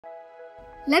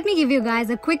Let me give you guys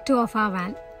a quick tour of our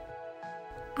van.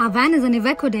 Our van is an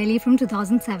Iveco Daily from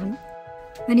 2007.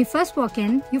 When you first walk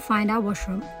in, you find our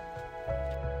washroom.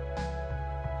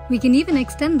 We can even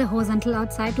extend the hose until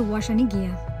outside to wash any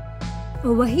gear.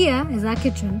 Over here is our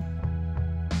kitchen.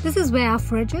 This is where our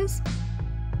fridge is.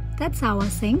 That's our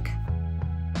sink.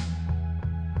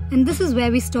 And this is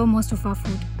where we store most of our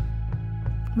food.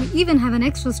 We even have an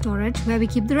extra storage where we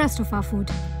keep the rest of our food.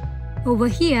 Over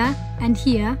here and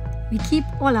here, we keep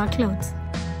all our clothes.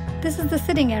 This is the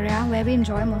sitting area where we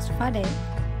enjoy most of our day.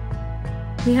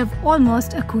 We have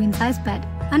almost a queen-size bed.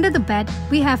 Under the bed,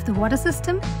 we have the water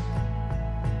system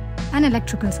and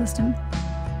electrical system.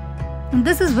 And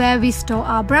this is where we store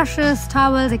our brushes,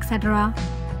 towels, etc.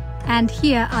 And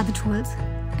here are the tools.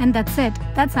 And that's it.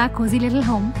 That's our cozy little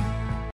home.